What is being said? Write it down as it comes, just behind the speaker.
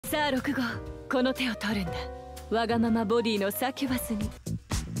さあ6号、この手を取るんだ。わがままボディのサキュバスに。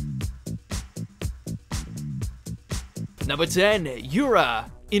Number 10, Yura,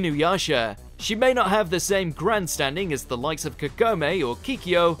 Inuyasha. She may not have the same grandstanding as the likes of Kagome or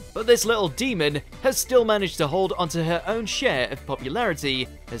Kikyo, but this little demon has still managed to hold onto her own share of popularity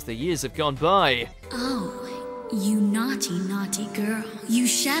as the years have gone by. Oh, you naughty, naughty girl. You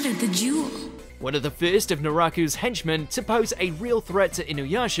shattered the jewel. One of the first of Naraku's henchmen to pose a real threat to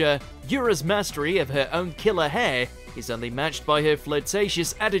Inuyasha, Yura's mastery of her own killer hair is only matched by her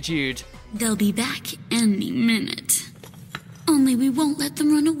flirtatious attitude. They'll be back any minute. Only we won't let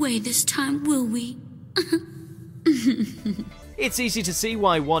them run away this time, will we? It's easy to see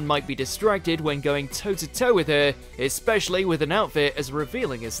why one might be distracted when going toe-to-toe with her, especially with an outfit as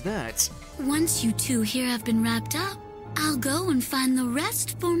revealing as that. Once you two here have been wrapped up, I'll go and find the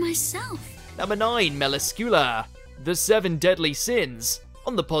rest for myself. Number 9, Melascula, the 7 deadly sins.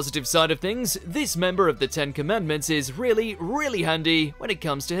 On the positive side of things, this member of the 10 Commandments is really, really handy when it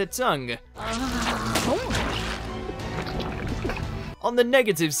comes to her tongue. On the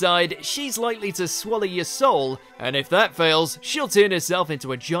negative side, she's likely to swallow your soul, and if that fails, she'll turn herself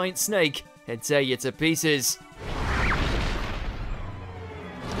into a giant snake and tear you to pieces.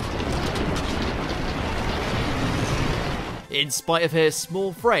 In spite of her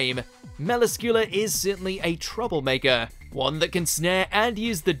small frame, Melascula is certainly a troublemaker, one that can snare and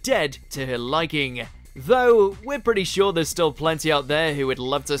use the dead to her liking. Though, we're pretty sure there's still plenty out there who would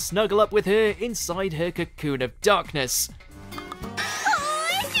love to snuggle up with her inside her cocoon of darkness.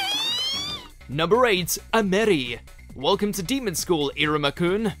 Number 8, Ameri. Welcome to Demon School,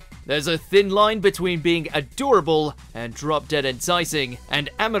 Iruma-kun. There's a thin line between being adorable and drop-dead enticing, and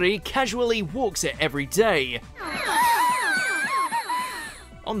Ameri casually walks it every day.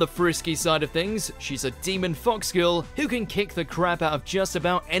 On the frisky side of things, she's a demon fox girl who can kick the crap out of just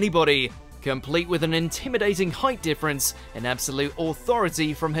about anybody, complete with an intimidating height difference and absolute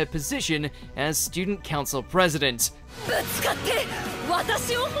authority from her position as student council president.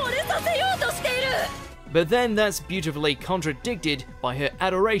 But then that's beautifully contradicted by her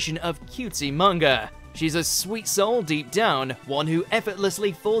adoration of cutesy manga. She's a sweet soul deep down, one who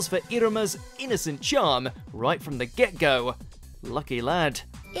effortlessly falls for Iruma's innocent charm right from the get-go. Lucky lad.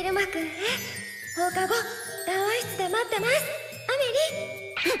 Iruma-kun,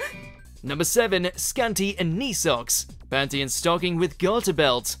 Number 7, Scanty and Knee Socks. Panty and stocking with garter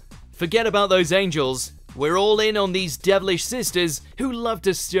belt. Forget about those angels. We're all in on these devilish sisters who love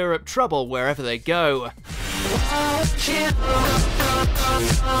to stir up trouble wherever they go.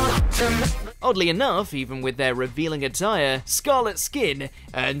 Oddly enough, even with their revealing attire, scarlet skin,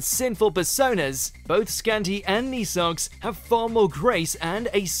 and sinful personas, both Scanty and Knee Socks have far more grace and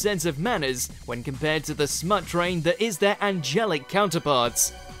a sense of manners when compared to the smut train that is their angelic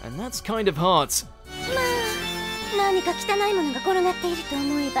counterparts. And that's kind of hot.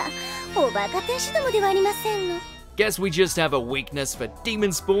 Guess we just have a weakness for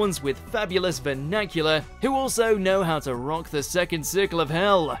demon spawns with fabulous vernacular who also know how to rock the second circle of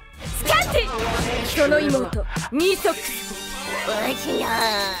hell.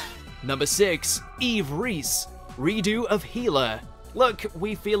 Number 6, Eve Reese, redo of Healer. Look,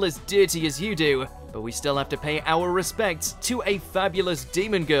 we feel as dirty as you do, but we still have to pay our respects to a fabulous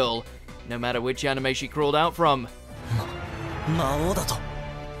demon girl, no matter which anime she crawled out from.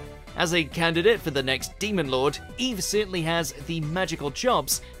 As a candidate for the next Demon Lord, Eve certainly has the magical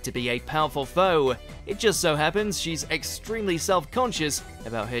chops to be a powerful foe. It just so happens she's extremely self-conscious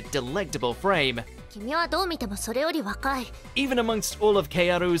about her delectable frame. Even amongst all of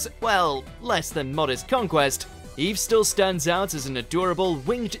Keiaru's, well, less than modest conquest, Eve still stands out as an adorable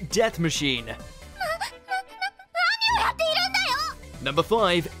winged death machine. Number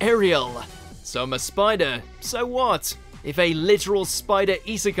 5, Ariel. So I'm a spider, so what? If a literal spider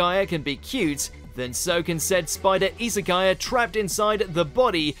isekai can be cute, then so can said spider isekai trapped inside the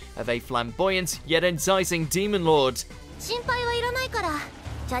body of a flamboyant yet enticing demon lord.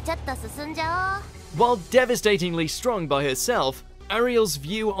 While devastatingly strong by herself, Ariel's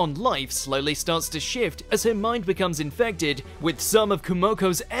view on life slowly starts to shift as her mind becomes infected with some of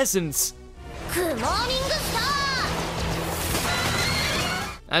Kumoko's essence.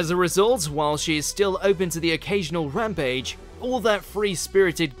 As a result, while she is still open to the occasional rampage, all that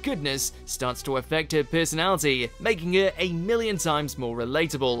free-spirited goodness starts to affect her personality, making her a million times more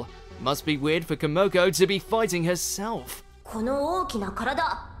relatable. Must be weird for Kumoko to be fighting herself.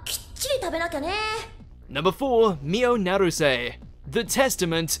 Number 4, Mio Naruse, the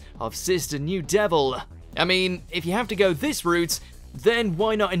testament of Sister New Devil. I mean, if you have to go this route, then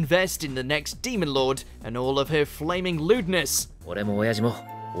why not invest in the next Demon Lord and all of her flaming lewdness?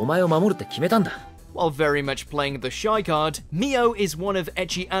 お前を守るって決めたんだ。 While very much playing the shy card, Mio is one of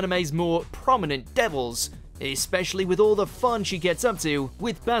ecchi anime's more prominent devils, especially with all the fun she gets up to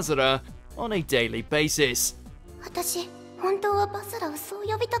with Basara on a daily basis. 私、本当はバサラをそう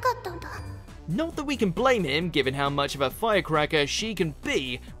呼びたかったんだ。 Not that we can blame him given how much of a firecracker she can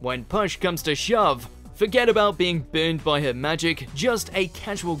be when push comes to shove. Forget about being burned by her magic, just a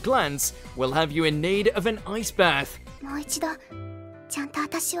casual glance will have you in need of an ice bath. もう一度、ちゃんと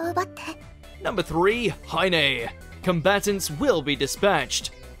私を奪って。 Number 3, Heine. Combatants will be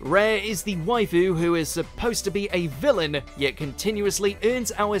dispatched. Rare is the waifu who is supposed to be a villain, yet continuously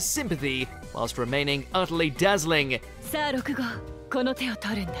earns our sympathy whilst remaining utterly dazzling. さあ6号、この手を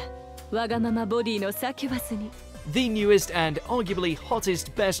取るんだ。わがままボディのサキュバスに。 The newest and arguably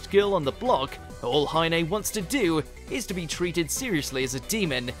hottest best girl on the block, all Heine wants to do is to be treated seriously as a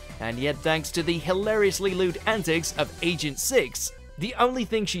demon, and yet thanks to the hilariously lewd antics of Agent 6, the only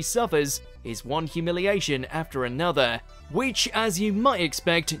thing she suffers is one humiliation after another, which, as you might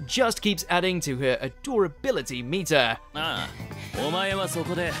expect, just keeps adding to her adorability meter.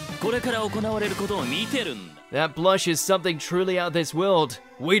 That blush is something truly out of this world.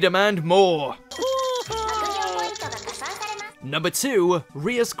 We demand more! Number 2,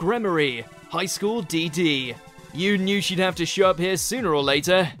 Rias Gremory, High School DD. You knew she'd have to show up here sooner or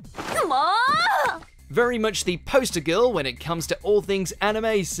later. Very much the poster girl when it comes to all things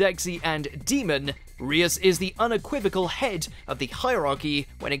anime, sexy, and demon, Rias is the unequivocal head of the hierarchy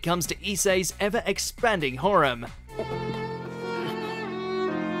when it comes to Issei's ever-expanding harem.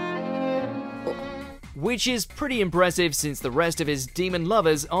 Which is pretty impressive since the rest of his demon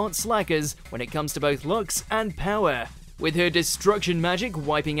lovers aren't slackers when it comes to both looks and power. With her destruction magic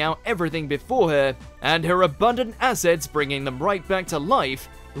wiping out everything before her, and her abundant assets bringing them right back to life,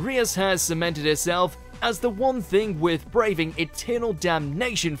 Rias has cemented herself as the one thing worth braving eternal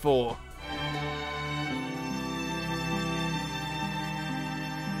damnation for.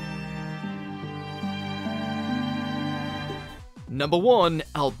 Number 1,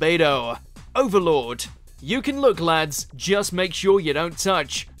 Albedo. Overlord. You can look, lads, just make sure you don't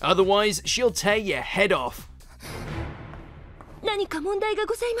touch, otherwise she'll tear your head off. 何か問題が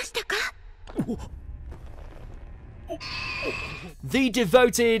ございましたか? The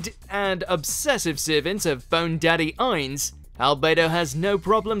devoted and obsessive servant of Bone Daddy Ainz, Albedo has no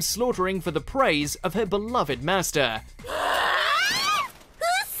problem slaughtering for the praise of her beloved master.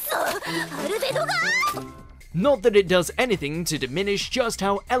 Not that it does anything to diminish just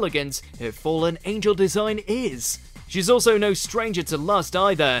how elegant her fallen angel design is. She's also no stranger to lust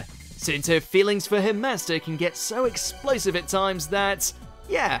either, since her feelings for her master can get so explosive at times that,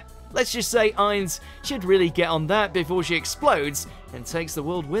 yeah, let's just say Ainz should really get on that before she explodes and takes the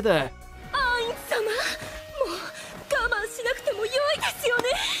world with her.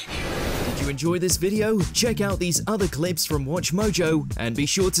 Did you enjoy this video? Check out these other clips from WatchMojo and be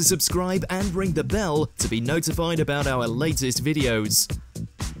sure to subscribe and ring the bell to be notified about our latest videos.